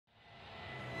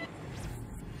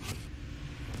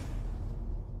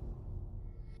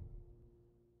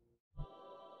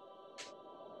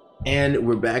And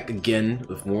we're back again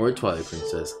with more Twilight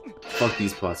Princess. Fuck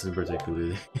these plots in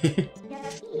particular. Oh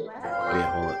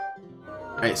yeah, hold up.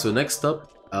 Alright, so next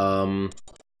up,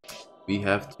 we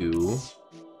have to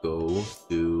go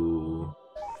to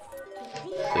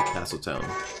the castle town.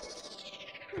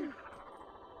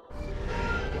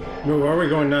 Where are we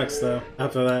going next, though?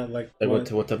 After that, like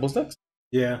What temple's next?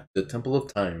 Yeah, The Temple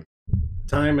of Time.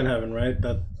 time in heaven, right?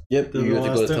 That. Yep, you have to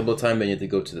go to the two? Temple of Time, then you have to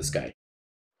go to the sky.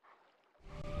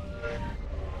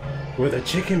 Where the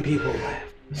chicken people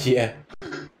live. Yeah.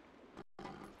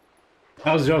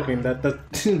 I was joking.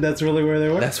 That's really where they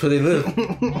were. That's where they live.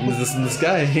 in the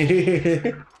sky.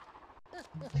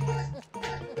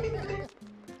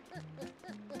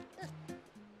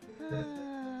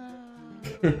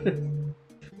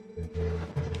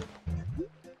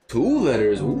 Two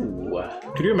letters. Ooh.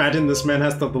 Could you imagine this man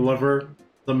has to deliver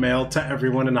the mail to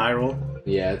everyone in Hyrule?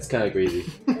 Yeah, it's kind of crazy.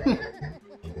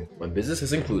 My business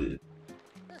is included.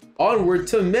 Onward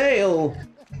to mail.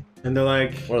 And they're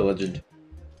like, What a legend.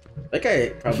 That guy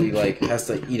probably like has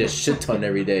to eat a shit ton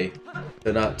every day,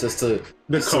 to not just to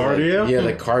the cardio? Yeah,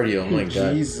 the cardio. Oh my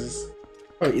god. Jesus.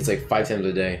 Probably eats like 5 times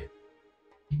a day,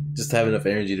 just to have enough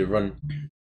energy to run.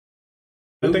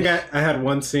 I think I had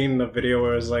one scene in the video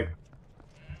where it was like,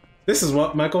 this is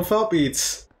what Michael Phelps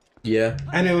eats. Yeah.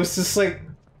 And it was just like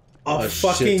a shit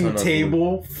ton fucking of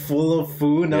table full of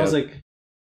food, and I was like,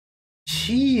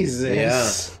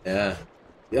 Jesus. Yeah.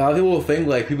 A lot of people will think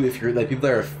like people that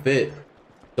are fit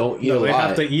don't eat a lot. They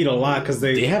have to eat a lot because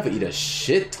they have to eat a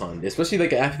shit ton, especially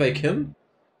like an athlete like him.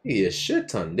 They eat a shit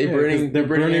ton. They're burning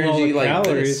energy all the like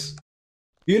calories. this.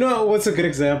 You know what's a good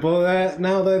example of that?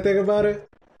 Now that I think about it,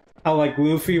 how like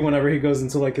Luffy, whenever he goes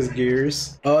into like his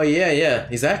gears, oh yeah,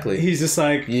 exactly. he's just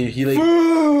like he like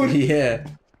food. Yeah,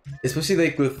 especially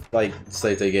like with like it's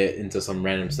like they get into some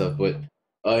random stuff, but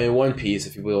in One Piece,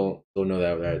 if people don't know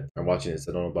that are watching this,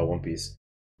 I don't know about One Piece.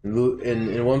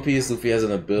 In One Piece, Luffy has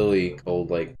an ability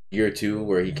called like Gear 2,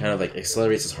 where he kind of like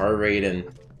accelerates his heart rate and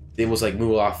they must like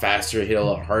move a lot faster, hit a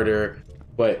lot harder.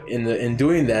 But in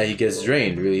doing that, he gets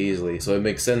drained really easily. So it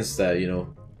makes sense that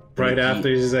right after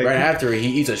he's like right after he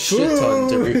eats a shit ton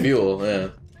to refuel. Yeah.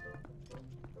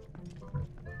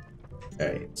 All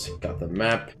right, got the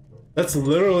map. That's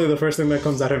literally the first thing that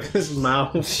comes out of his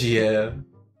mouth. Yeah.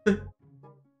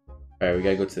 All right, we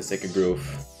gotta go to the second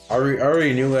grove. I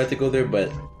already knew I had to go there, but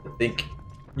I think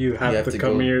you have to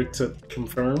come here to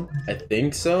confirm. I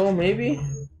think so, maybe.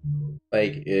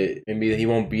 Like maybe he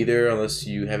won't be there unless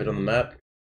you have it on the map.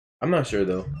 I'm not sure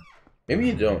though. Maybe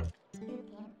you don't.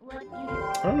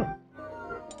 I don't know.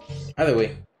 Either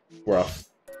way, we're off.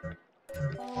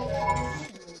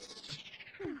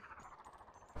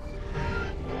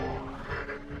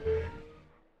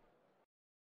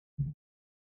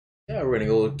 Yeah, we're gonna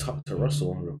go talk to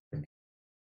Russell real quick.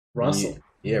 Russell?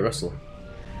 Yeah, Russell.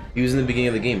 He was in the beginning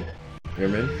of the game.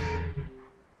 Remember him?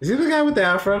 Is he the guy with the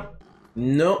afro?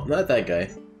 No, not that guy.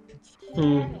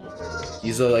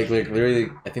 He's like literally,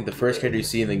 I think the first character you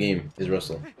see in the game is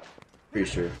Russell. Pretty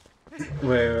sure.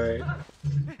 Wait.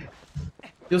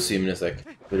 You'll see him in a sec,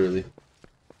 literally.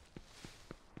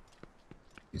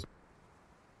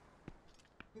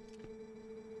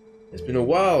 It's been a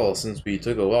while since we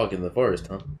took a walk in the forest,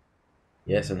 huh?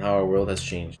 Yes, and how our world has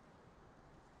changed.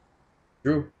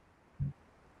 True.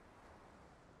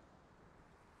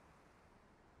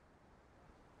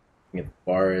 The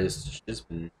forest, it's just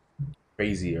been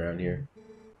crazy around here.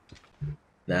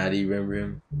 Natty, remember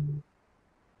him?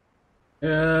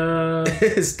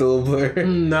 It's still a blur.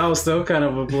 No, still kind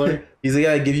of a blur. He's the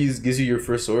guy that gives you your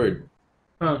first sword.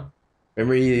 Huh.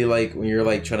 Remember he like when you're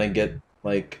like trying to get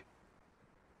like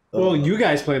well, you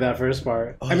guys played that first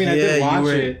part. Oh, I mean, yeah, I did watch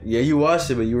it. Yeah, you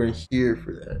watched it, but you weren't here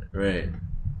for that. Right.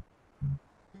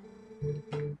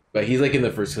 But he's like in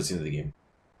the first cutscene of the game.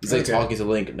 He's like talking to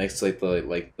Link next to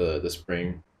the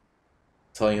spring,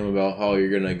 telling him about how you're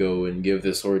gonna go and give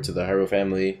this sword to the Hyrule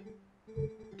family.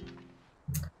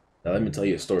 Now let me tell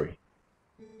you a story.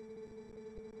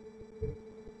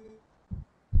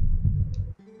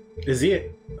 Is he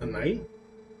a knight?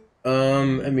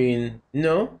 I mean,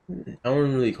 no, I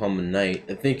wouldn't really call him a knight.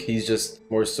 I think he's just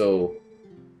more so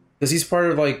because he's part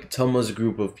of like Telma's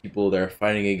group of people that are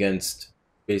fighting against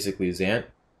basically Zant.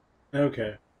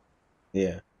 Okay.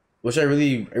 Yeah. Which I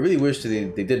really wish they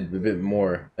did a bit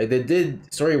more. Like they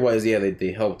did story wise, yeah,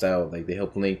 they helped out. Like they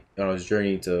helped Link on his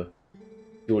journey to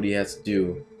do what he has to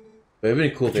do. But it'd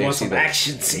been cool if they want some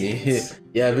action scenes.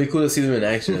 Yeah, it'd be cool to see them in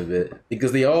action a bit.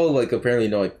 Because they all like apparently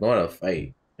know how to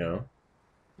fight, you know?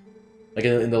 Like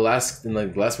in the last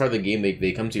part of the game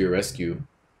they come to your rescue.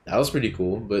 That was pretty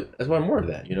cool, but I just want more of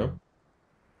that, you know?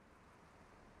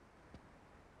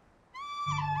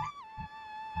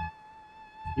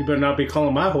 You better not be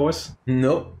calling my horse.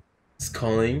 Nope. It's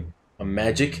calling a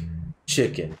magic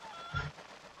chicken.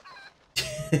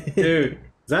 Dude, is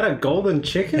that a golden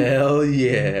chicken? Hell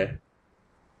yeah.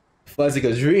 Flies like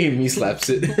a dream, he slaps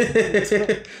it.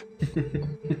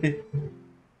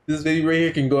 This baby right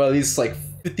here can go at least like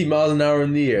 50 miles an hour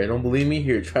in the air. Don't believe me?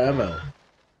 Here, try him out.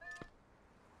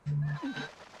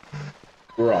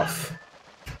 We're off.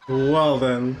 Well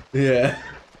then. Yeah.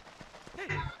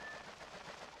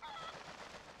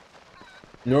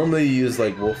 Normally you use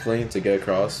like wolf lane to get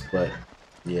across, but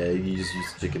yeah, you just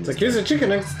use chicken. It's like, here's a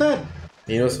chicken instead.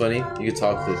 You know what's funny? You can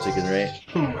talk to the chicken, right?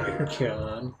 Oh my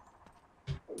god.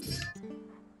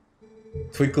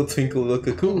 Twinkle twinkle little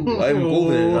cuckoo, I'm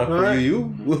golden enough for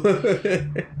you.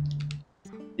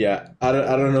 Yeah, I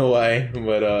don't know why,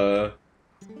 but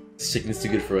this chicken's too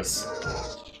good for us.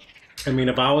 I mean,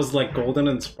 if I was like golden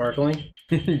and sparkling,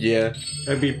 Yeah.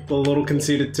 I'd be a little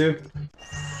conceited too.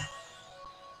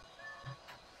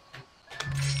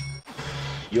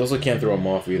 You also can't throw him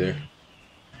off either.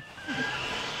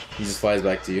 He just flies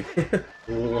back to you.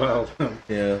 Well,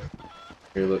 Yeah.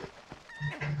 Here, look.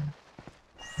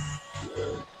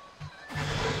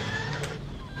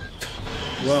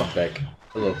 well. Back.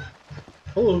 Hello.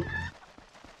 Hello.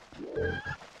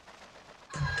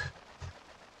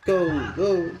 Go,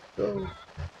 go, go.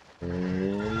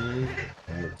 One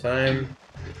more time.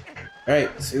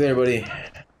 Alright, see you there, buddy.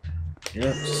 You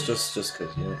know, just cause,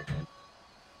 you know.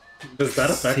 Does that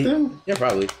affect See- him? Yeah,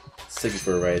 probably. Let's take you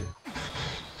for a ride.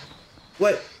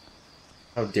 What?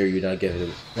 How dare you not get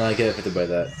affected by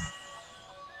that?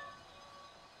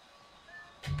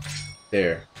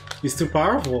 There. He's too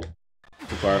powerful.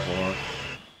 Too powerful, huh?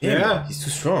 Damn, Yeah. he's too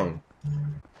strong.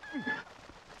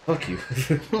 Fuck you.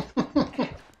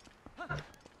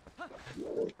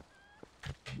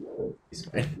 He's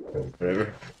fine.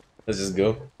 Whatever. Let's just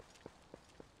go.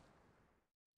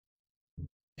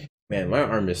 Man, my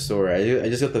arm is sore. I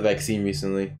just got the vaccine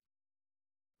recently.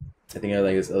 I think I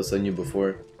was telling you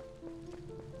before.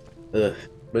 Ugh,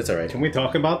 but it's alright. Can we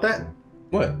talk about that?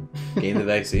 What? Gain the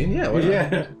vaccine? Yeah, why not?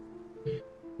 Yeah.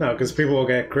 No, because people will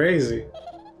get crazy.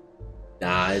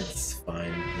 Nah, it's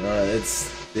fine.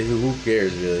 Who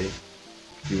cares really?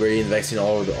 You're getting the vaccine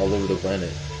all over the planet.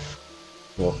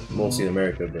 Well, mostly in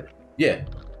America, but yeah.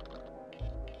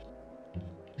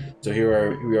 So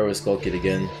here we are with Skull Kid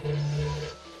again.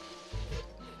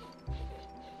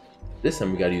 This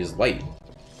time we gotta use light.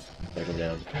 Back him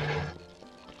down.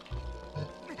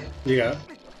 You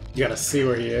gotta see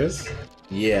where he is.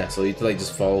 Yeah, so you have to like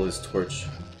just follow his torch,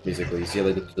 basically. You see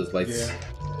like those lights Yeah.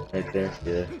 right there?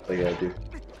 Yeah, that's what you gotta do.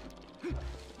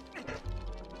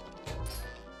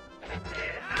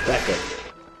 Back up.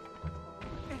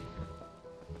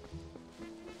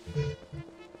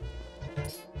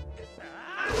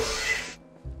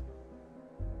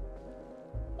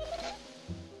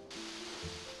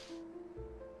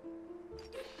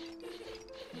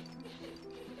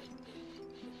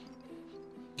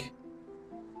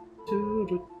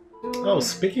 Oh,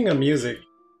 speaking of music,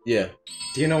 Yeah.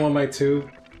 do you know what my two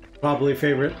probably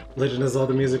favorite Legend of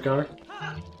Zelda music are?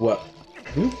 What?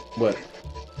 Hmm? What?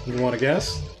 You want to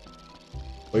guess?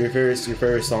 What are your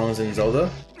favorite songs in Zelda?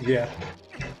 Yeah.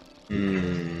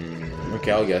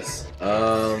 Okay, I'll guess.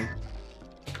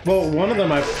 Well, one of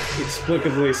them I've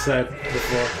explicitly said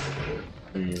before.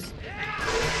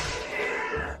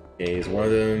 Okay, is one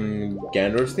of them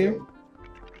Ganondorf's theme?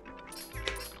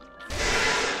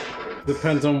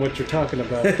 Depends on what you're talking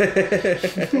about. I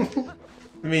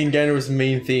mean, Ganondorf's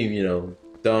main theme, you know.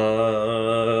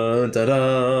 Dun, da,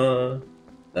 da.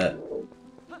 That.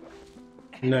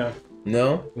 No,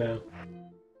 No? no.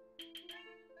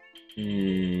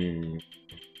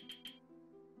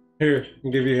 Here,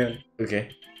 I'll give you a hint. Okay.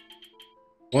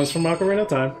 One's from Ocarina of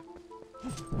Time.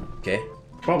 Okay.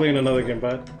 Probably in another game,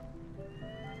 but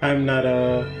I'm not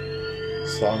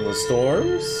Song of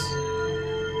Storms?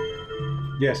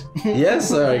 Yes.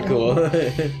 Yes? Alright, cool.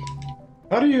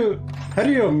 How do you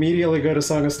immediately go to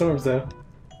Song of Storms though?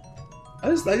 I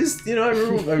just, you know, I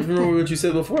remember what you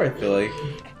said before, I feel like.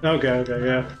 Okay,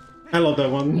 yeah. I love that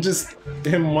one. Just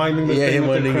him winding the Yeah, thing him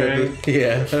with winding the crane.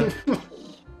 Yeah.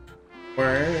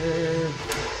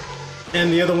 And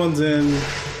the other one's in.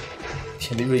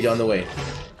 Can you be on the way?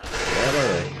 Yeah, I'm on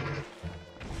the way.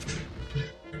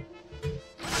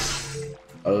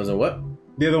 Oh, it was in what?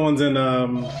 The other one's in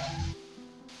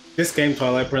this game,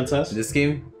 Twilight Princess. This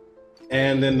game?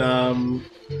 And then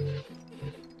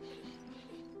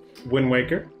Wind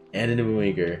Waker. And in the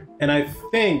Maker. And I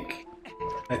think,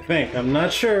 I'm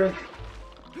not sure.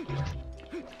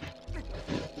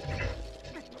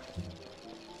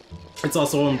 It's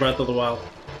also in Breath of the Wild.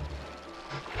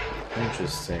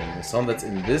 Interesting. The song that's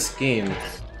in this game,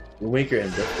 Wind Waker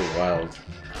and Breath of the Wild.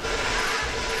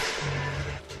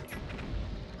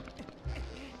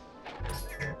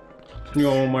 You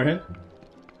want one more hit?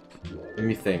 Let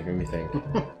me think. Let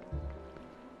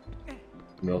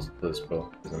me also play this pro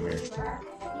because I'm here.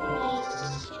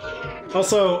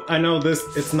 Also, I know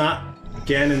it's not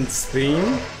Ganon's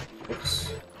theme,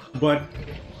 Oops. but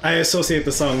I associate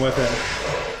the song with it.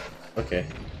 Okay.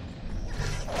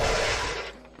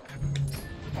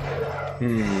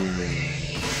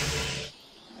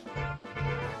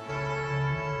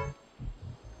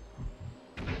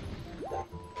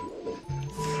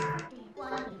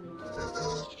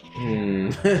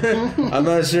 I'm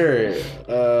not sure.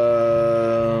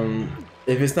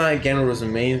 If it's not Gano's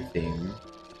main theme,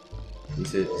 he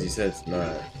said it's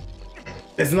not.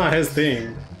 It's not his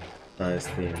theme, Not his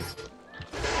theme.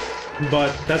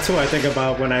 but that's who I think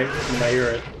about when I hear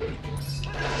it.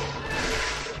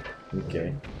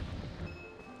 Okay.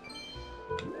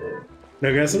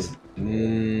 No guesses?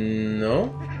 No.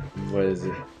 What is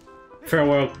it?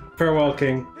 Farewell,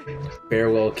 King.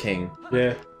 Farewell King.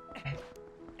 Yeah,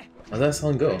 How's that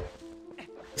song go?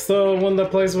 it's the one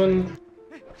that plays when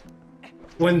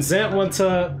Zant went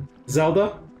to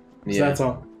Zelda. It's that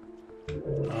song.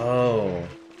 Oh.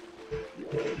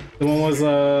 The one was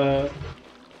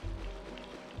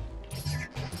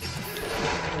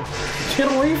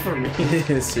Get away from me!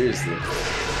 Seriously.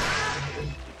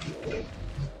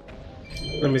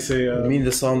 Let me see. I mean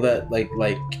the song that like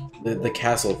the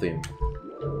castle theme.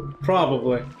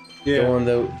 Probably. The Yeah. one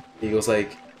that he goes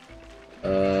like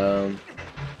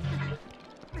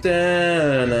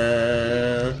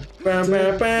da-na,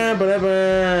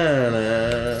 ba-ba-ba-ba-ba-na.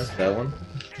 That one?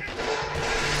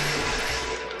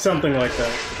 Something like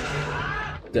that.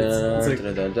 Dun, like-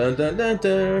 dun, dun, dun, dun, dun,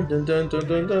 dun, dun, dun,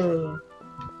 dun, dun.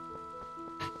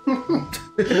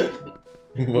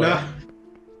 What? Nah.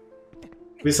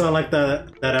 We sound like that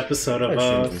episode of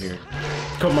From here.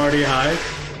 Cromartie High,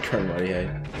 Cromartie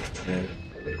High. Yeah.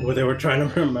 where they were trying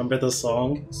to remember the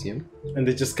song See him? and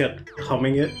they just kept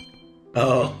humming it.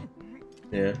 Oh.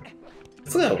 Yeah. I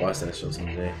still gotta watch that show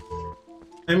someday.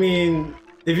 I mean,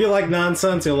 if you like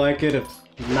nonsense, you'll like it. If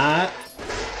not,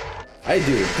 I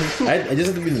do. I just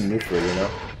have to be in the mood for it, you know?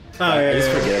 I just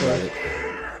forget about it.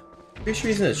 Pretty sure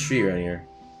he's in a tree around here.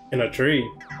 In a tree.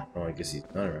 Oh, I guess he's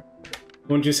not around.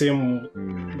 Wouldn't you see him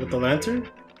with the lantern?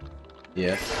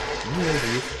 Yeah.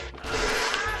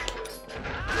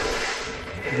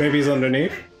 Maybe he's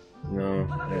underneath. No.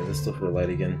 Yeah, let's look for the light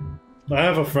again. I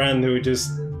have a friend who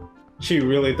she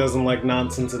really doesn't like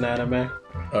nonsense in anime.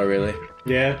 Oh, really?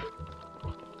 Yeah.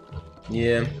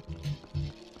 Yeah.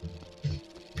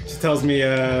 She tells me,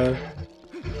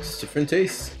 It's different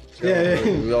tastes. Yeah.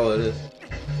 We all it is.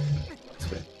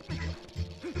 This way.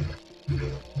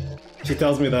 she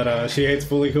tells me that she hates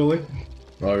Fooly Cooly.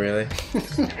 Oh, really?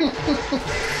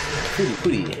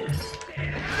 Pretty.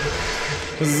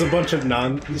 This is a bunch of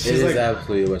It is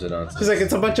absolutely a bunch of nonsense. she's like,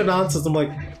 it's a bunch of nonsense. I'm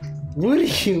like, what do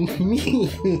you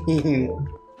mean?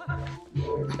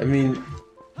 I mean,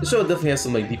 the show definitely has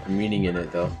some like deeper meaning in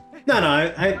it, though. No,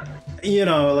 I you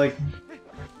know, like,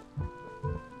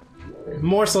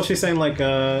 more so she's saying like,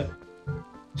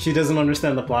 she doesn't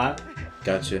understand the plot.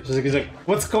 Gotcha. She's like,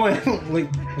 what's going on?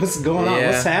 Like, what's going on? Yeah.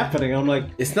 What's happening? I'm like,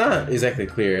 It's not exactly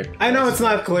clear. I know it's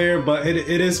not clear, but it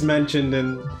is mentioned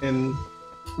in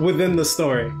within the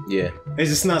story. Yeah. It's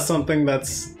just not something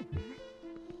that's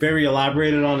very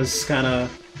elaborated on. It's just kind of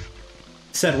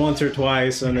said once or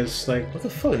twice, and it's just like, What the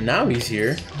fuck? Now he's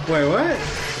here. wait, what?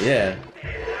 Yeah.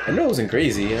 I know it wasn't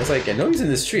crazy. I was like, I know he's in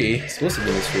this tree. He's supposed to be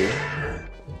in this tree.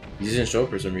 He just didn't show up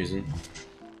for some reason.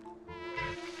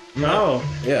 No.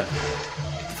 Yeah.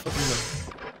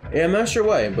 Yeah, I'm not sure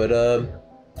why, but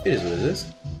it is what it is.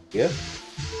 Yeah.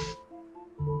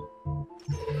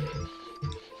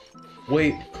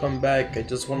 Wait, come back. I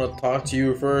just want to talk to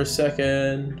you for a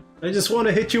second. I just want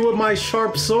to hit you with my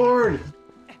sharp sword.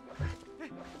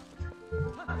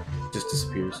 Just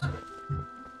disappears.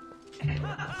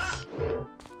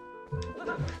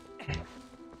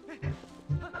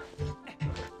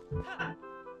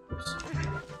 Oops.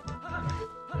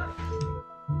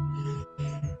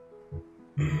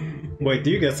 Wait,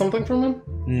 do you get something from him?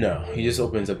 No, he just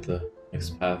opens up the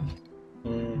next path.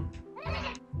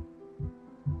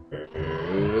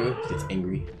 Gets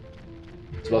angry.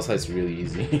 This boss fight's really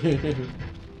easy.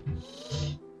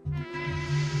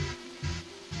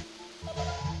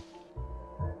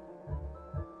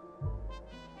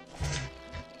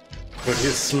 Would you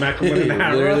smack him with an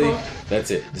Literally, arrow?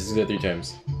 that's it. This is go 3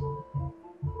 times.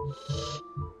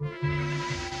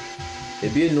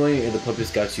 It'd be annoying if the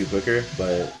puppets got you quicker,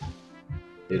 but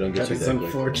They don't get That you is that quick.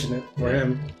 unfortunate for Yeah.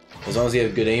 him. As long as you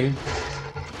have good aim.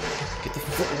 Get the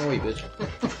fuck away, bitch.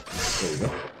 There we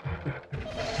go.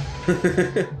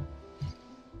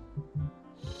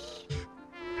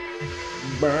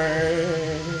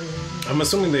 Burn. I'm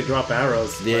assuming they drop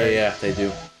arrows. Yeah, right? yeah, they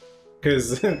do.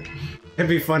 Because it'd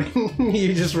be funny.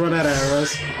 You just run out of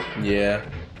arrows. Yeah.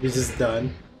 You're just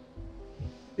done.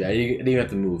 Yeah, you didn't even have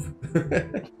to move.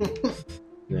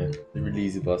 Yeah, it's a really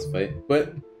easy boss fight.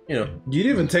 But, you know. You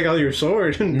didn't even take out your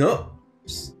sword. No.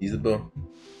 Just use the bow.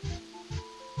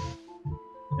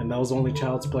 And that was only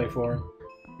child's play for him.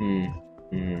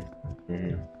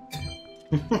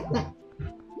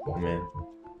 Oh, man.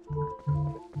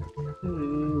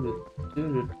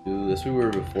 That's where we were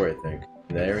before, I think.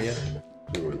 In that area?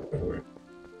 That's where we were before.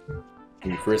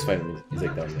 When you first fight him, he's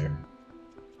like down there.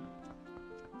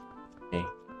 Okay.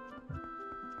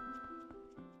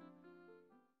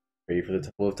 Ready for the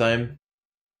Temple of Time?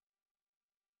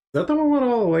 Is that the one with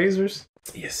all the lasers?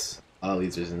 Yes. All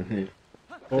lasers in here.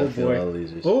 Oh Definitely boy. all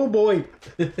lasers. Oh boy.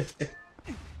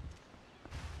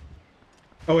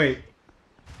 Oh wait.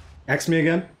 Ask me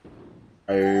again.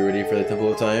 Are you ready for the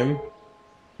Temple of Time?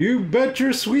 You bet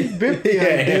your sweet bippy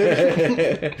I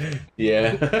did.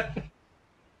 Yeah.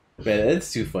 Man,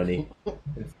 that's too funny.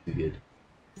 That's too good.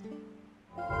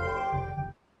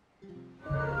 I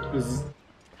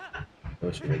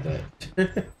wish I read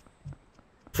that.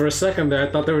 For a second there,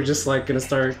 I thought they were just like gonna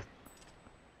start.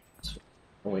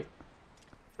 Oh wait.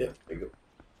 Yeah, there you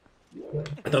go.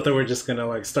 I thought they were just gonna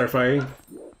like start fighting.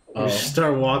 Oh. You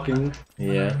start walking.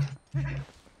 Yeah.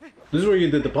 This is where you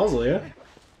did the puzzle, yeah?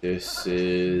 This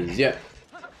is yeah.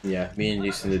 Yeah, me and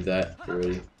Jason did that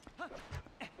already.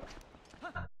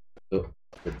 So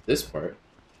for this part,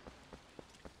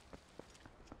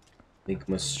 Link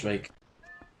must strike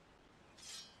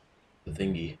the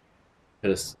thingy.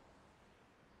 Hit us.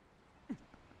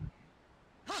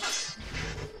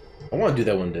 I want to do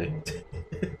that one day.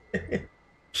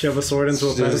 Shove a sword into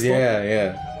a pedestal? Yeah,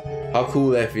 yeah. How cool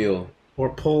would that feel? Or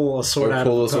pull a sword Or out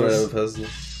pull a of the sword out pedestal. of a pedestal.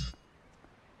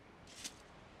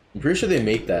 I'm pretty sure they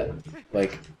make that.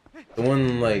 Like, the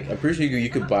one, like, I'm pretty sure you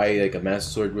could buy, like, a master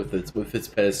sword with its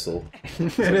pedestal. And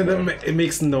then it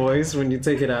makes noise when you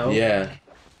take it out. Yeah.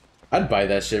 I'd buy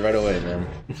that shit right away, man.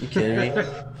 You kidding me?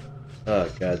 Oh,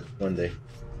 God. One day.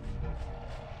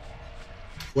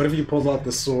 What if you pulled out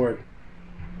the sword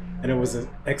and it was an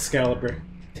Excalibur?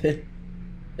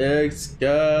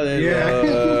 Excalibur.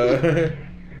 Yeah.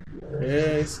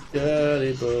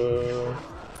 Excalibur.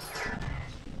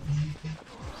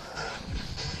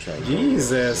 I'm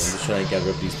Jesus. just trying to gather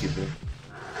up these people.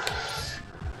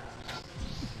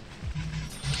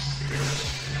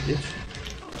 Bitch.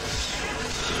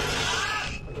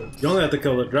 You only have to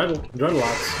kill the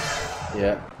dreadlocks.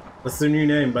 Yeah. That's their new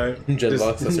name, but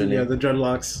Dreadlocks, that's their name. Yeah, the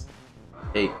dreadlocks.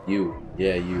 Hey, you.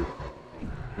 Yeah, you.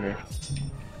 Come here.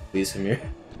 Please come here.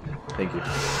 Thank you.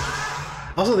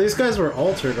 Also, these guys were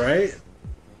altered, right?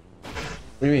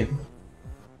 What do you mean?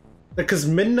 Because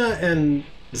Midna and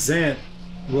Zant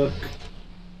look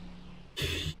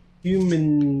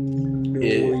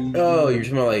humanoid. Oh, you're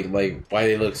talking about like why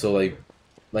they look so like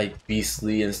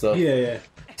beastly and stuff. Yeah, yeah.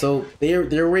 So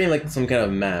they're wearing like some kind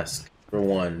of mask for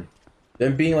one.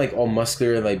 Them being like all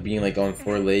muscular and like being like on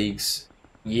 4 legs.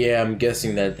 Yeah, I'm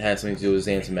guessing that has something to do with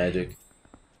Zant's magic.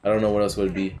 I don't know what else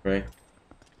would it be, right?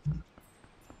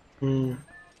 Hmm.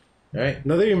 Alright.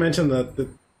 Now that you mentioned that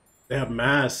they have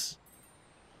masks,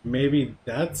 maybe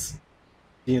that's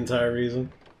the entire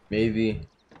reason. Maybe.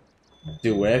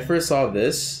 Dude, when I first saw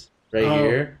this right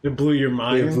here, it blew your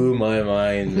mind. it blew my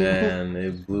mind, man.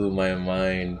 It blew my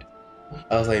mind.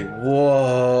 I was like,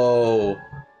 whoa.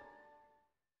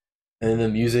 And then the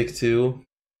music too.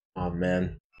 Oh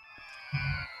man.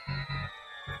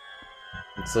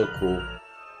 It's so cool.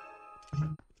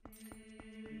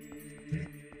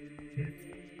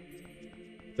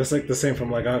 That's like the same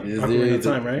from like It's Ocarina literally of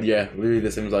Time, right? Yeah, literally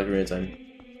the same as Ocarina of Time.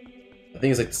 I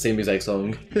think it's like the same exact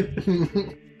song.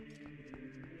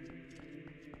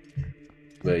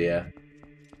 But yeah.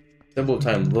 Temple of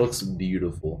Time looks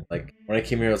beautiful. Like, when I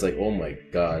came here, I was like, oh my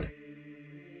god.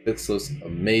 This looks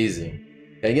amazing.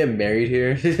 Can I get married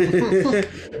here?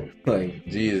 Like,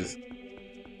 jeez.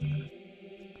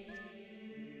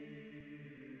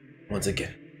 Once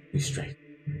again, we strike.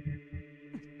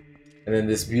 And then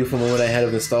this beautiful moment I had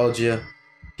of nostalgia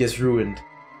gets ruined.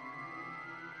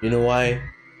 You know why?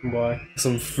 Why?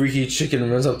 Some freaky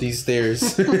chicken runs up these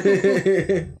stairs.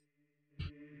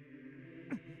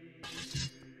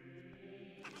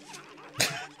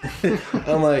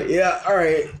 I'm like, yeah,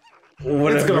 alright.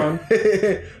 Whatever. It's gone.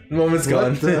 The moment's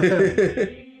gone. What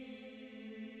the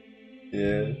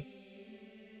Yeah.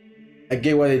 I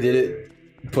get why they did it,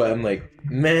 but I'm like,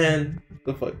 man,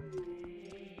 the fuck.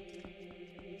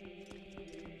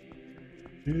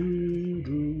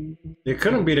 It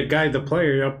couldn't be to guide the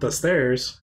player up the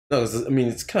stairs. No, I mean,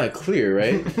 it's kind of clear,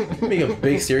 right? Make a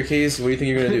big staircase, what do you think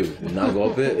you're gonna do? Not go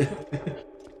up it?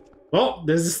 Well,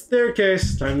 there's a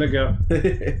staircase. Time to go.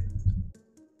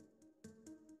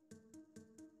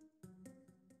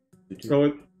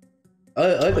 So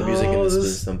I like the music in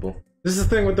this temple. This is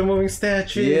the thing with the moving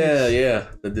statues. Yeah, yeah,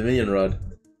 the Dominion Rod.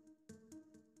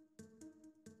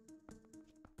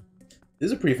 This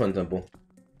is a pretty fun temple.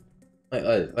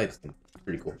 I like them.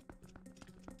 Pretty cool.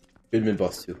 Good mid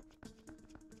boss too.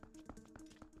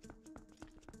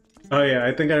 Oh yeah,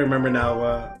 I think I remember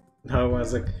now how it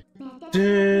was like.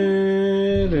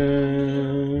 Dun,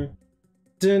 dun,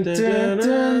 dun, dun,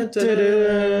 dun, dun, dun.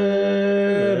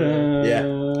 Yeah.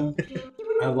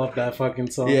 I love that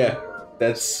fucking song. Yeah,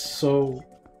 that's so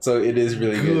it is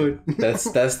really good. That's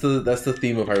the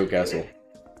theme of Hyrule Castle.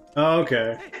 Oh,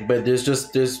 okay. But there's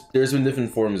been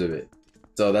different forms of it,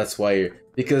 so that's why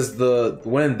because the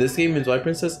one in this game in Twilight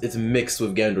Princess it's mixed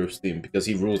with Ganondorf's theme because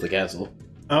he rules the castle.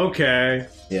 Okay.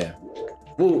 Yeah.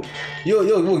 We'll get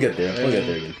there. We'll get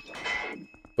there again.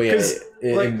 But yeah,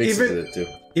 it mixes it too.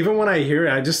 Even when I hear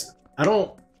it, I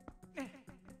don't,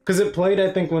 because it played I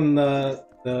think when the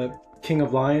King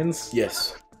of Lions.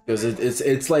 Yes, because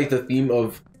it's like the theme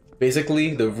of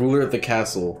basically the ruler of the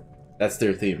castle. That's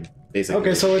their theme, basically.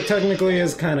 Okay, so it technically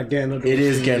is kind of Ganondorf's theme. It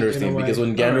is Ganondorf's theme because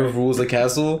when Ganondorf rules the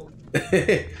castle,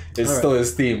 it's still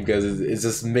his theme because it's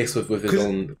just mixed with his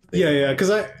own thing. Yeah,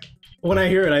 because when I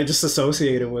hear it, I just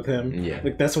associate it with him. Yeah,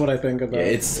 like that's what I think about. Yeah,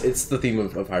 it's the theme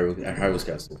of Hyrule's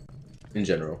castle, in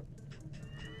general.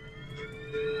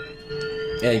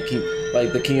 And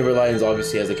the King of Lions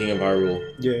obviously has the King of Hyrule.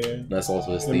 Yeah. That's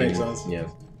also his theme. That makes sense. Yeah.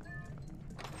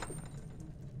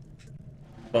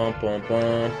 Bum, bum,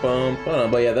 bum, bum,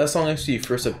 bum. But yeah, that song actually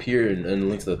first appeared in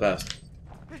Link to the Past.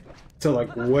 So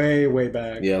like way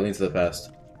back. Yeah, Link to the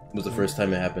Past was the first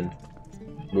time it happened.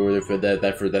 We were there for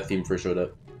that theme first showed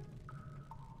up.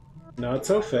 Not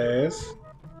so fast.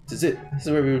 This is it. This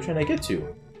is where we were trying to get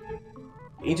to.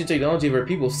 The ancient technology of our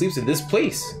people sleeps in this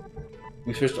place.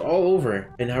 We searched all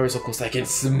over, and now we're so close I can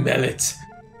smell it.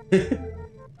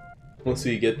 Once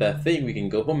we get that thing, we can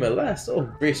go home at last. Oh,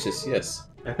 gracious, yes.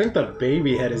 I think the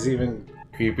baby head is even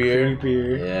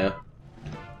creepier. Yeah.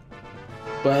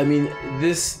 But I mean,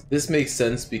 this makes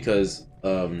sense because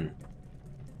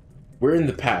we're in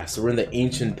the past. We're in the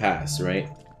ancient past, right?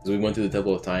 So we went to the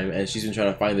Temple of Time, and she's been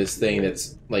trying to find this thing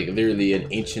that's like literally an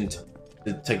ancient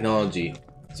technology.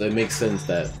 So it makes sense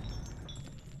that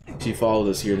she followed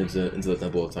us here into the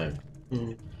Temple of Time.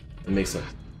 Mm. It makes sense.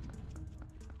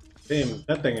 Damn,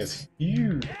 that thing is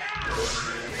huge.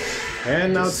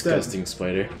 And now it's dead. Disgusting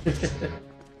spider.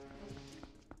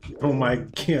 Oh my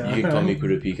god. You can call me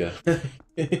Kurapika.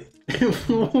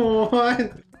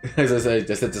 What? As I said,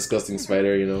 just a disgusting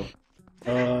spider, you know.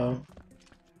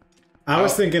 I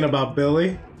was thinking about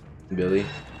Billy. Billy?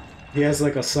 He has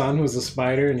like a son who's a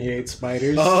spider and he hates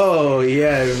spiders. Oh,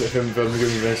 yeah, from Grim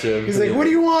Adventure. He's like, what do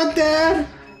you want, Dad?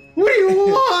 What do you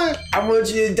want? I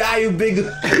want you to die, you big...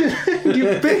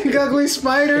 you big ugly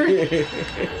spider.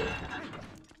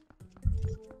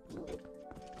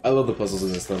 I love the puzzles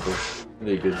in this temple.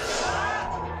 They're good.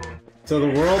 So the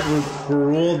world was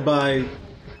ruled by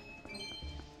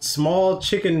small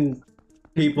chicken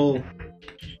people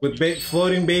with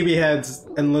floating baby heads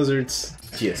and lizards.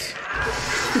 Yes.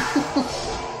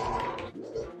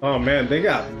 Oh man, they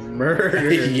got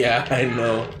murdered. Yeah, I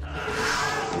know.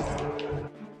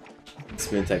 It's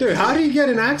been Dude, how do you get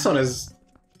an axe on his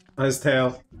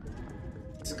tail?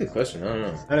 That's a good question. I don't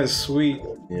know. That is sweet.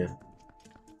 Yeah.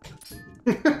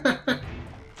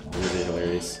 Really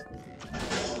hilarious.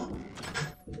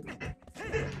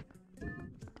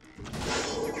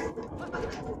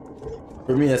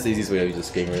 For me, that's the easiest way of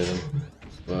just getting rid of him.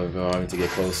 Without having to get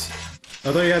close.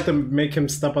 I thought you had to make him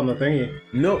step on the thingy.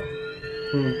 Nope.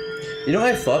 You know,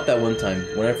 I thought that one time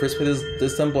when I first played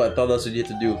this temple. I thought that's what you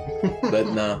had to do, but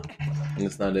nah,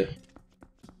 that's not it.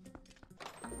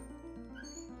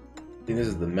 I think this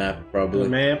is the map, probably. The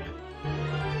map.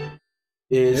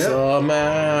 It's a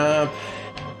map.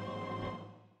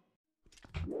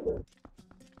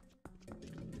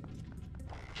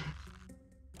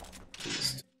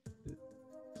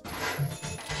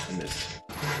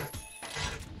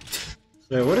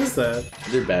 Wait, what is that?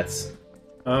 They're bats.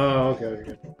 Oh,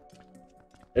 okay.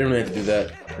 I don't really have to do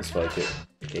that. That's why I get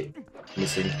okay.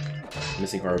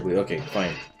 Missing horribly. Okay,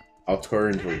 fine. I'll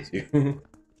turn towards you.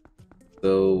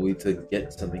 So we to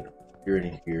get something here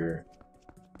and here.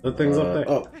 The thing's up there.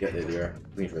 Oh, yeah, there they are.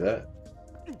 Looking for that.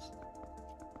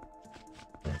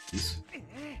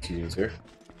 Excuse me, sir.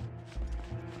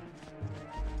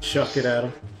 Chuck it at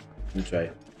him. You try.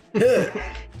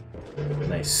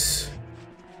 Nice.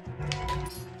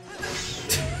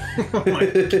 Oh my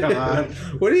god.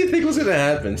 What do you think was gonna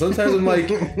happen? Sometimes I'm like,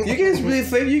 do you guys really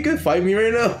think you could fight me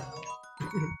right now?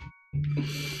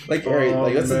 Like, alright,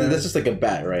 like that's just like a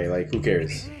bat, right? Like, who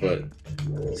cares? But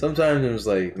sometimes I'm just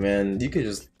like, man, you could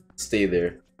just stay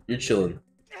there. You're chilling.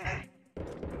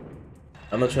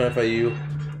 I'm not trying to fight you.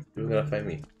 You're gonna fight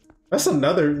me. That's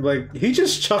another, like, he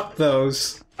just chucked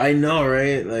those. I know,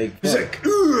 right? Like, he's like,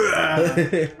 ugh.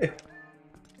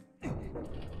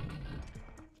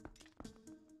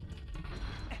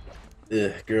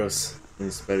 Ugh, gross.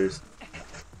 These spiders.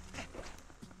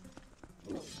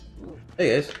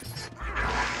 Hey guys.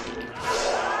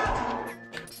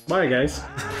 Bye guys.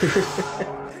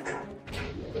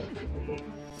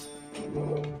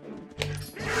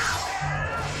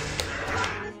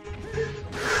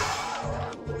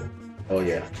 Oh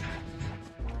yeah.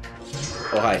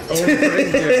 Oh hi. Oh,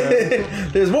 yeah.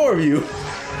 There's more of you.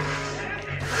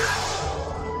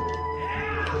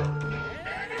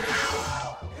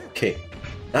 Okay,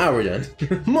 now we're done.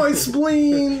 My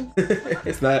spleen.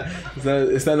 It's not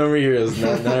no more heroes.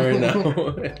 Not right now.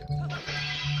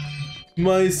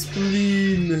 My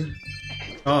spleen.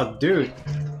 Oh, dude,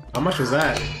 how much was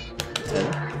that?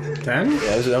 10. 10?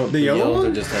 Yeah, the yellow yellows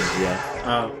one? are just 10.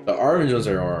 Yeah. The orange ones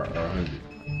are 100.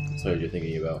 That's what you're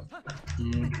thinking about.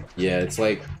 Yeah, it's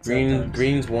like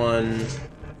green's 1.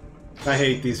 I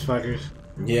hate these fuckers.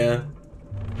 Yeah.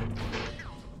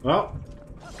 Well,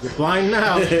 you're blind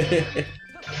now. Nice.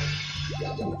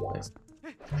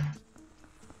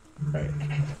 Alright.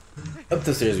 Up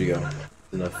the stairs we go.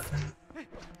 Enough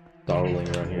dawdling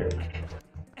around here.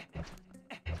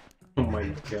 Oh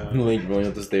my god. Link going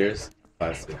up the stairs.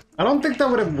 Classic. I don't think that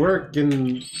would have worked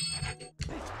in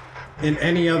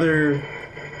any other.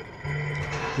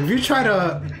 If you try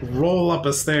to roll up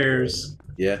a stairs,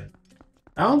 Yeah.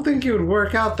 I don't think it would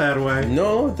work out that way.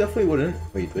 No, it definitely wouldn't.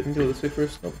 Wait, do I think to go this way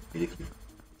first? Nope. We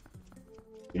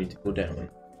need to go down.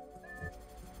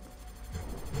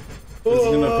 It's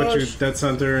gonna put you dead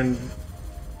center and.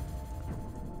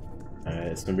 Alright,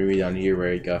 it's gonna bring me down here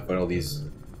where I gotta fight all these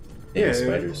Yeah,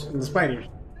 spiders. The spiders.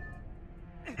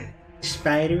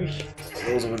 Spiders?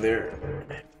 Those over there.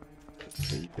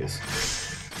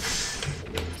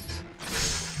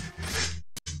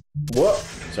 What?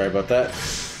 Sorry about that.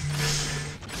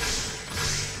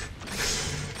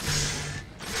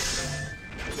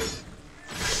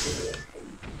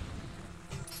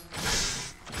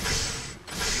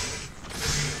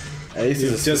 At least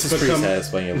this is pretty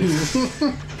satisfying, at least.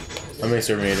 I'm an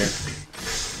exterminator.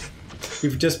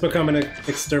 You've just become an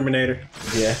exterminator.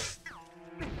 Yeah.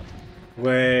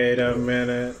 Wait a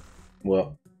minute.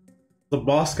 Well. The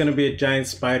boss gonna be a giant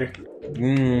spider?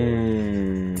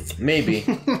 Maybe.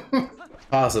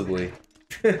 Possibly.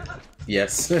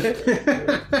 Yes.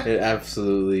 It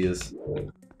absolutely is.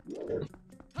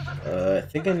 I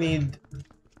think I need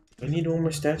one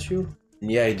more statue?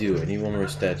 Yeah, I do. I need one more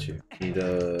statue. I need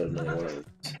another one of those.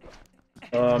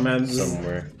 Oh man,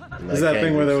 somewhere. Is that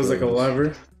thing where there was like a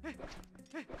lever?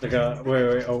 Like a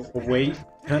weight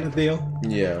kind of deal?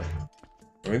 Yeah.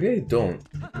 Or maybe I don't.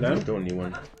 No? I don't need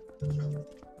one.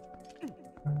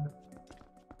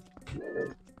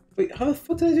 Wait, how the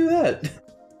fuck did I do that?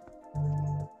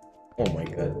 Oh my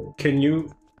god. Can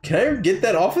I get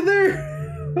that off of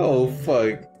there? Oh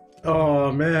fuck.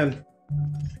 Oh man.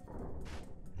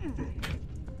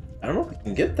 I don't know if I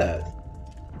can get that.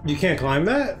 You can't climb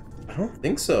that? I don't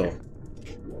think so.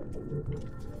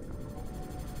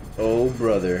 Oh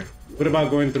brother. What about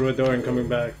going through a door and coming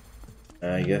back?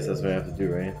 I guess that's what I have to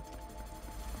do, right?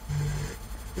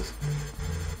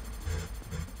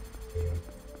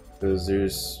 Because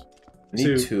there's... I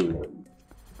need two.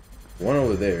 One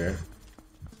over there.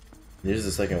 There's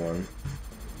the second one.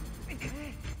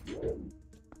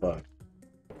 Fuck.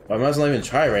 I might as well not even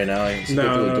try right now. I can just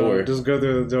go through the door. Just go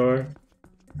through the door.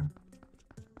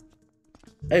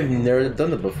 I've never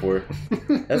done it before.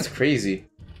 That's crazy.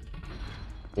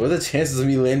 What are the chances of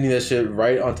me landing that shit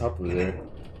right on top of there?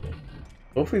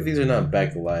 Hopefully these are not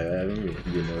back alive. I haven't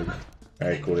been annoyed.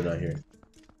 Alright, cool, they're not here.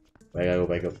 I gotta go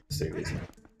back up the staircase now.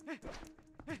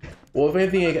 Well, if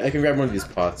anything, I can grab one of these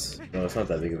pots. No, it's not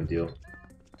that big of a deal.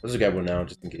 I'll just grab one now,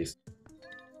 just in case.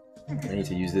 I need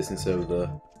to use this instead of the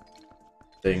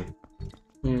thing.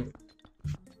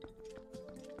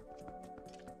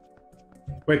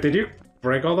 Wait, did you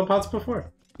break all the pots before?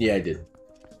 Yeah, I did.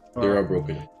 They're all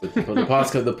broken. But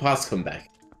the pots come back.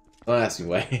 Don't ask me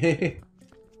why.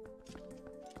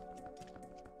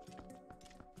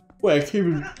 Wait, I can't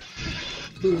even...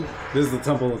 This is the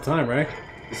Temple of Time, right?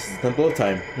 This is temple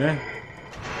time. Yeah.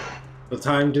 The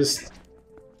time just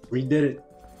redid it.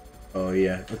 Oh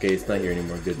yeah. Okay, it's not here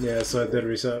anymore. Good. Yeah, so I did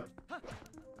reset.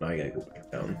 Now I gotta go back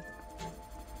down.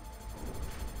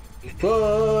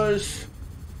 Push.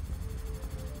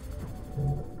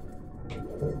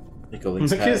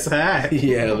 Look at his hat.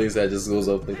 Yeah, Link's hat just goes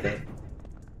up like that.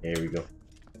 Here we go.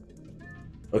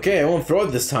 Okay, I won't throw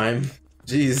it this time.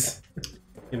 Jeez.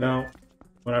 You know,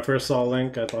 when I first saw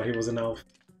Link, I thought he was an elf.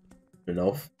 An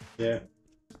elf? Yeah.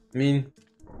 I mean,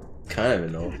 kind of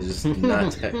an elf. It's just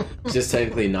not. It's just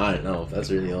technically not an elf.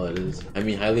 That's really all it is. I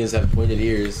mean, Hylians have pointed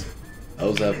ears.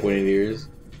 Elves have pointed ears.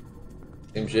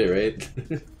 Same shit,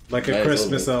 right? Like a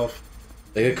Christmas elf.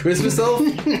 Like a Christmas elf?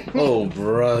 Oh,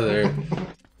 brother.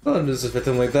 Don't disrespect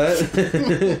him like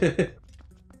that.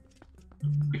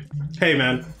 Hey,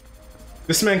 man.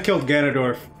 This man killed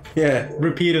Ganondorf. Yeah.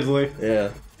 Repeatedly.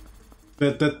 Yeah.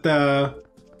 That's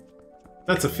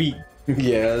a feat.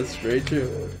 Yeah, that's very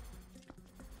true.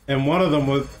 And one of them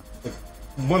was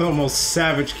one of the most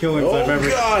savage killings Oh I've ever.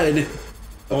 God!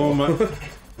 Oh my!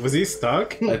 Was he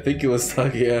stuck? I think it was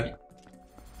stuck. Yeah.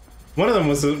 One of them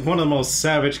was one of the most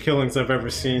savage killings I've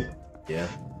ever seen. Yeah.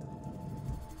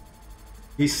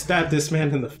 He stabbed this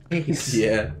man in the face.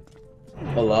 Yeah.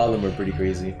 A lot of them are pretty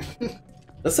crazy.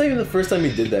 That's not even the first time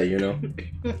he did that, you know.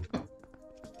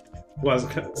 Was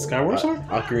Skyward Sword?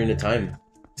 Ocarina of Time.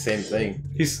 Same thing.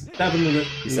 He stabbed him in the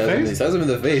He face? stabs him in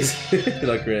the face. In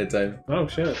Ocarina of Time. Oh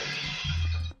shit.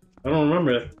 I don't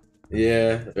remember it.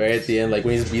 Yeah, right at the end, like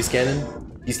when he's beast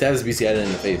cannon, he stabs beast cannon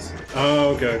in the face.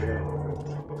 Oh, okay, okay.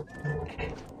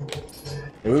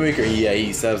 In Wind Waker,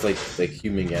 he stabs like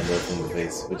human Gandalf in the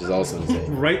face, which is also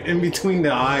insane. Right in between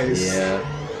the eyes. Yeah.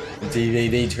 Until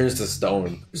then he turns to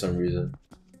stone for some reason.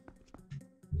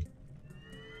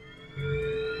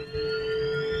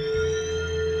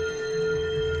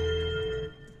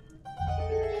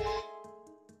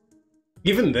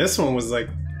 Even this one was like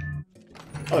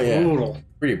Oh yeah. brutal.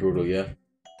 Pretty brutal, yeah.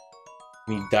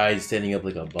 And he died standing up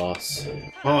like a boss.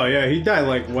 Oh yeah, he died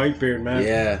like Whitebeard, man.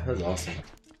 Yeah, that's awesome.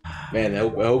 Man, I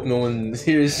hope no one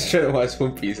here is trying to watch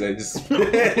One Piece. I just. Oh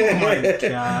my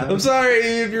god. I'm sorry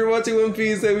if you're watching One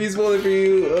Piece and we spoiled it for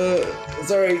you.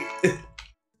 Sorry.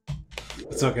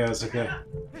 It's okay, it's okay.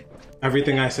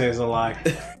 Everything I say is a lie.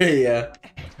 Yeah.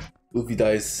 Luffy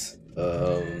dies.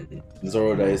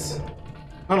 Zoro dies.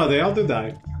 Oh no, they all do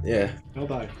die. Yeah. They all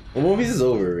die. Well, One Piece is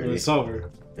over already. It's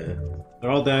over. Yeah. They're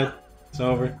all dead. It's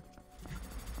over.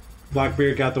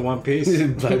 Blackbeard got the One Piece.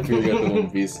 Blackbeard got the One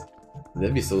Piece.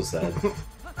 That'd be so sad.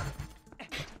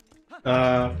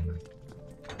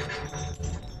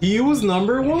 He was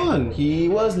number one. He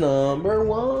was number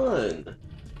one.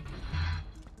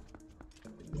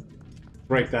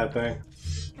 Break that thing.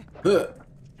 Huh.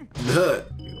 Huh.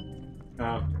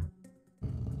 Oh.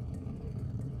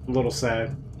 A little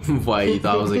sad. Why you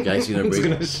thought it was like actually gonna break?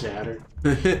 It's gonna shatter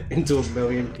into a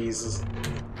million pieces.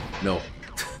 No.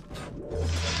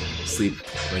 Sleep,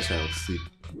 my child, sleep.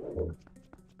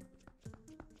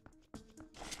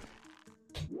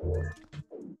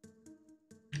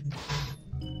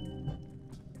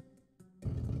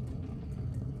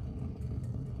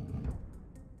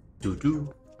 Do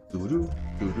do do do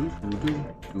do do do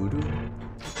do do.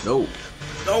 No,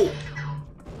 no.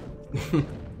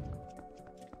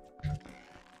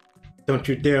 Don't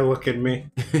you dare look at me.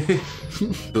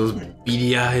 Those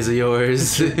beady eyes of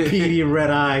yours. Beady red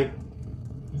eye.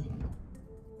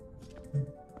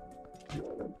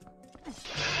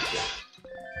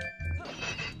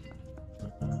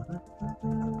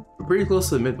 We're pretty close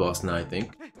to the mid boss now, I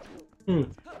think. Hmm.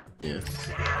 Yeah.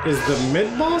 Is the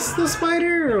mid boss the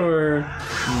spider or?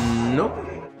 Nope.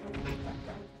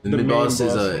 The The mid main boss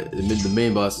is boss. the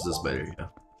main boss is a spider. Yeah.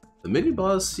 The mini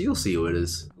boss, you'll see who it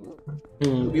is.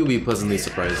 Hmm. You'll be pleasantly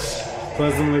surprised.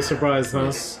 Pleasantly surprised, huh?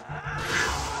 Yes.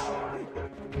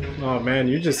 Oh man,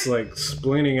 you're just like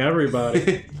splaining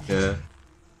everybody. Yeah.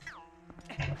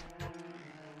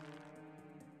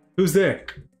 Who's there?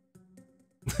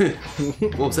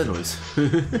 What was that noise?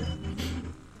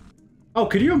 Oh,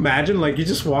 could you imagine, like, you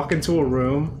just walk into a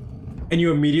room and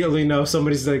you immediately know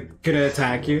somebody's, like, gonna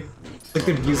attack you? Like,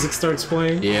 the music starts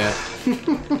playing? Yeah.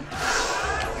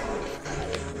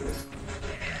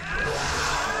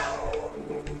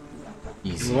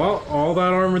 Easy. Well, all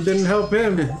that armor didn't help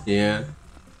him. Yeah.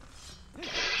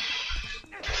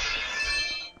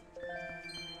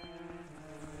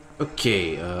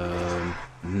 Okay,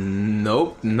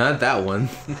 nope, not that one.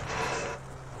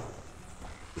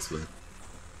 This one.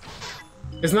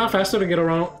 It's not faster to get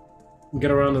around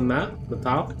than that? The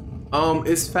top?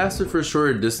 It's faster for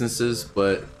shorter distances,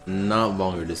 but not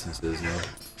longer distances, no.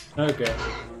 Okay.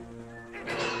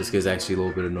 This guy's actually a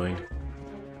little bit annoying.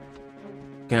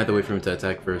 Gonna have to wait for him to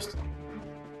attack first.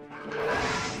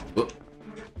 Oh.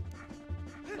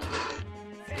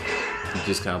 He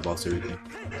just kind of blocks everything.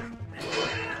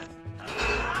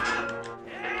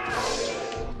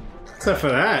 Except for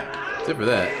that. Except for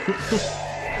that.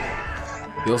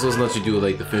 He also doesn't let you do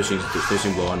like the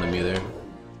finishing blow on enemy there.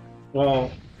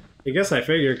 Well, I guess I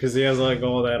figured because he has like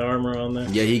all that armor on there.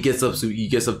 Yeah, he gets up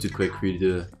too quick for you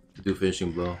to do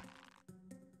finishing blow.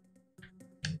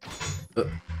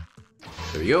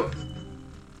 There we go.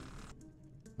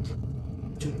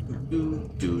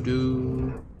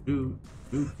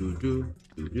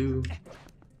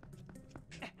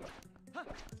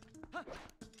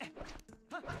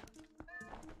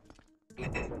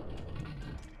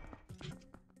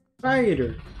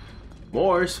 Spider.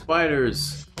 More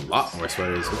spiders. A lot more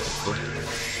spiders. What the fuck?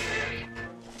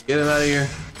 Get him out of here.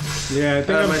 Yeah, I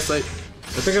think Out of my sight.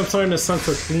 I think I'm starting to sense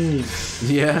a theme.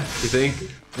 Yeah, you think?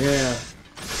 Yeah.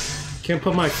 Can't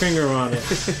put my finger on it.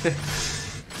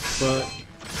 But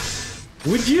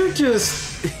would you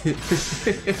just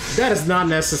that is not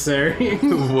necessary.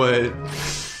 What?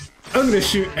 I'm gonna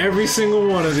shoot every single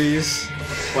one of these.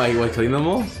 Why clean them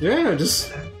all? Yeah,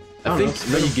 just I think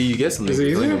no, you get something Is for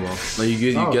it killing easier? them all. No,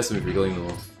 you get something for killing them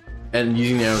all. And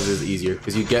using the arrows is easier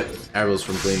because you get arrows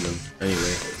from killing them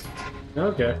anyway.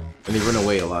 Okay. And they run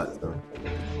away a lot. So.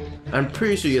 I'm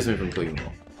pretty sure you get something from killing them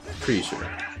all. Pretty sure.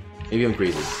 Maybe I'm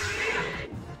crazy.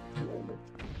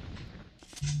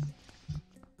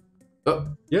 Oh,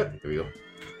 Yep. there we go.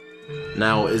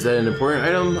 Now, is that an important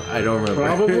item? I don't remember.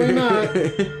 Probably not.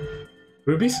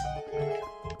 Rubies?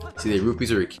 See, the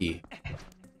rupees are a key.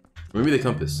 Remember the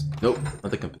compass. Nope, not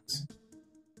the compass.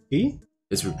 E?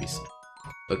 It's rupees.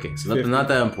 Okay, so not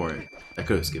that important. I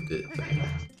could have skipped it.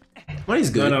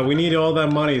 Money's good. No, we need all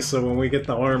that money so when we get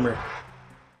the armor,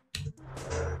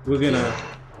 we're gonna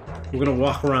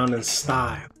walk around in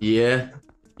style. Yeah.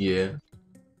 Yeah.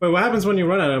 Wait, what happens when you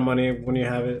run out of money when you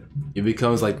have it? It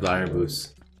becomes like the iron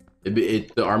boost.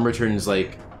 The armor turns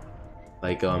like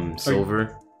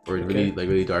silver or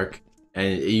really dark,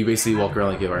 and you basically walk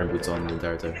around like you have iron boots on the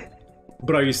entire time.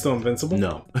 But are you still invincible?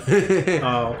 No.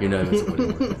 Oh. You're not invincible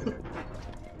anymore.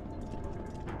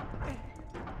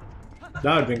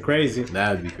 That would've been crazy.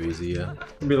 That'd be crazy, yeah.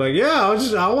 I'd be like, yeah,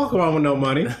 I'll walk around with no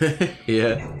money.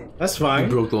 Yeah. That's You fine.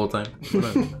 broke the whole time.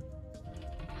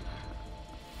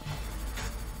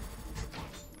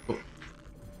 Oh.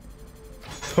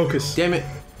 Focus. Damn it.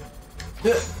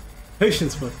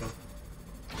 Patience, my friend.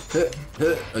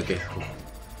 Okay, cool.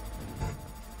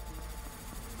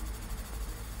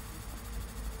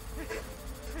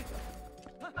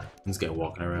 This guy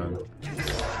walking around.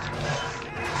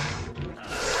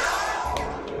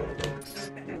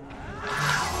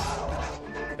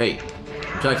 Hey,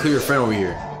 I'm trying to clear your friend over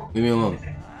here. Leave me alone.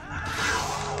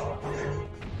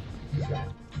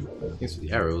 Thanks for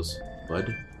the arrows,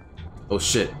 bud. Oh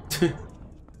shit.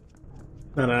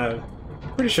 And I'm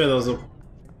pretty sure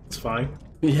it's fine.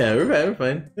 Yeah, we're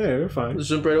fine. Yeah, we're fine. Let's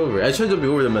jump right over it. I tried jumping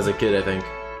over them as a kid, I think.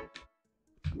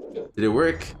 Did it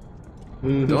work?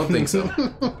 Don't think so.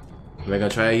 Am I gonna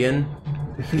try again?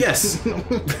 Yes!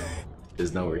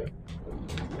 Does not work.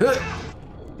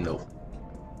 No.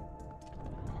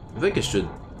 I think it should.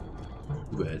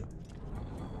 Go ahead.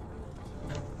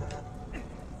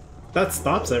 That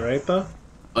stops it, right, though?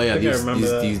 Oh yeah, I remember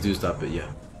that. these do stop it, yeah.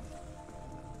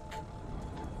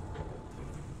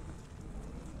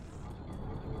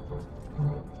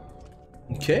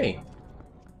 Okay.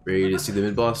 Ready to see the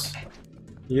mid-boss?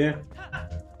 Yeah.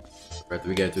 Right after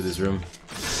we get through this room.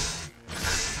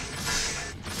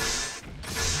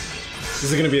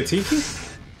 Is it gonna be a tiki?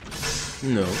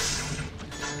 No.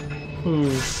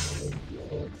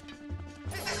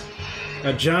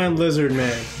 A giant lizard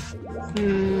man.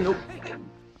 Nope.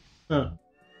 Huh.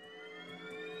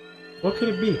 What could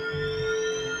it be?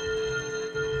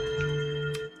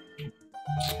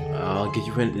 I'll get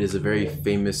you in. It is a very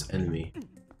famous enemy.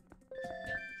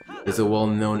 It's a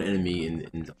well-known enemy in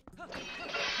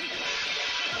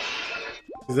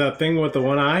Is that thing with the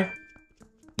one eye?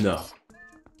 No.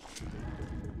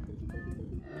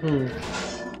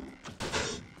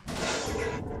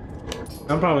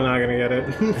 I'm probably not gonna get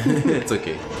it. It's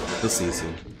okay. You'll see it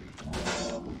soon.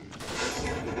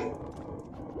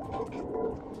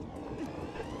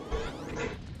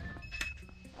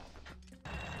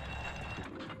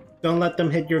 Don't let them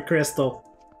hit your crystal.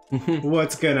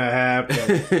 What's gonna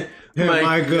happen? Am My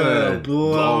I gonna God.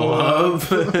 blow up?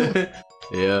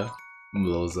 Yeah.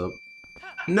 Blows up.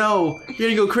 No!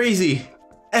 You're gonna go crazy!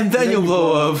 And then you'll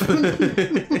blow up!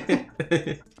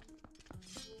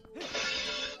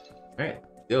 Alright,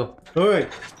 go. Alright.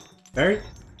 Alright.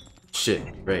 Shit,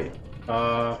 right.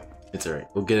 Uh, It's alright.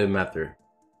 We'll get him after.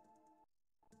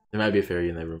 There might be a fairy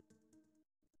in that room.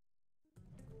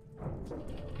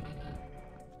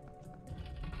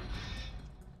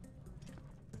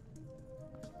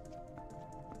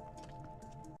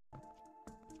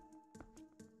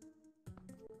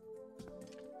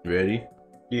 Ready?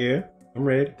 yeah, I'm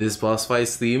ready. This boss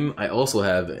fight's theme I also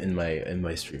have in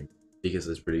my stream because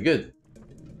it's pretty good.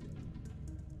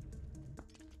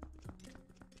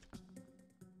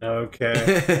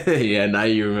 Okay. Yeah, now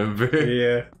you remember.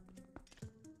 Yeah.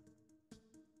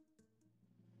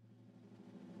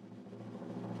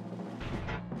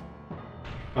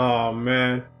 Oh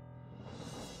man.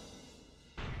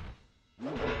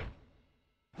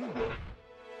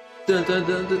 Dun, dun,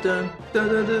 dun, dun, dun, dun,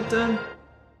 dun, dun, dun.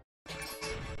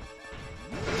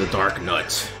 The Dark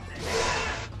Nut.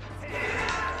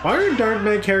 Why are Dark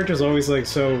Knight characters always like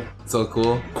so So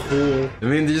cool. cool? I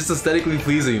mean, they're just aesthetically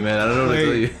pleasing, man. I don't know what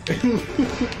to tell you.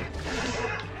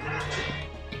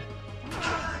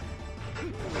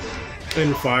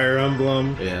 In Fire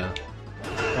Emblem. Yeah.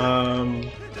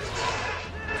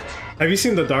 Have you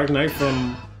seen the Dark Knight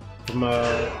from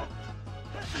I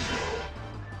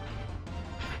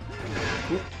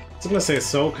was gonna say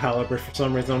Soul Calibur for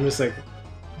some reason. I'm just like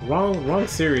wrong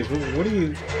series. What are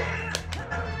you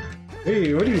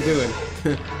doing?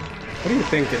 What are you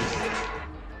thinking?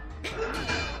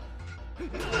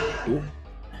 Ooh.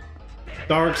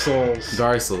 Dark Souls.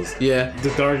 Dark Souls. Yeah. The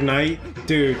Dark Knight,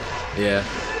 dude. Yeah.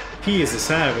 He is a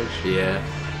savage. Yeah.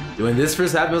 When this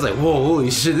first happened, I was like, whoa,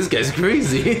 holy shit, this guy's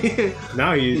crazy.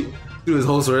 Now he threw his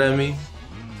whole sword at me.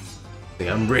 Like,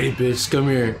 I'm ready, bitch. Come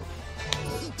here.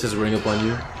 Just ring up on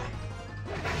you.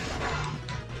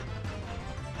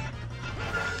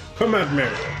 come at me,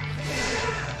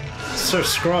 Sir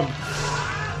Scrub.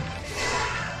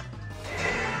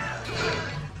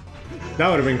 That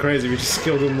would have been crazy if we just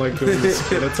killed him like doing the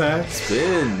spin attack.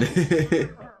 Spin.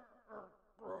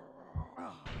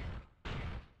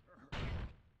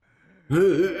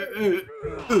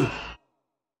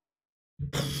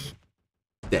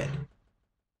 Dead.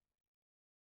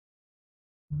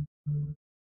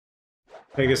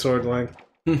 Take his sword, Lang.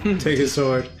 Take his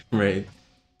sword. Right.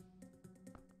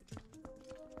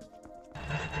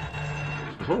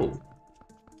 Oh.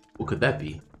 What could that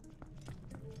be?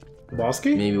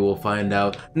 Bosky? Maybe we'll find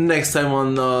out next time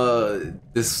on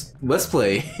this Let's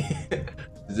Play.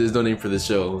 There's no name for this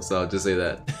show, so I'll just say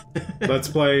that. Let's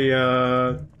play,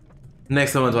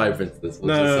 Next time on Twilight Princess.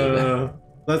 We'll just say that. No.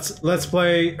 Let's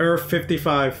play Earth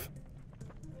 55.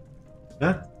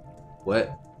 Huh?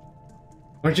 What?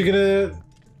 Aren't you gonna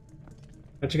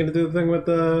do the thing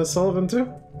with Sullivan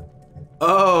too?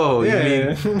 Oh, Yeah, you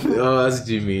mean? yeah. Oh, that's what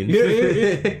you mean.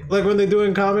 Yeah, like when they do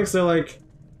in comics, they're like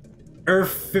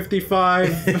Earth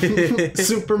 55,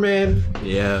 Superman.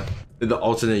 Yeah, in the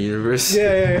alternate universe.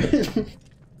 Yeah.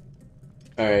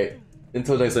 All right.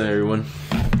 Until next time, everyone.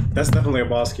 That's definitely a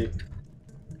boss key.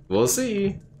 We'll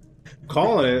see.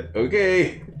 Calling it.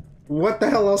 Okay. What the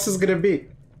hell else is gonna be?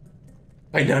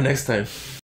 Find out next time.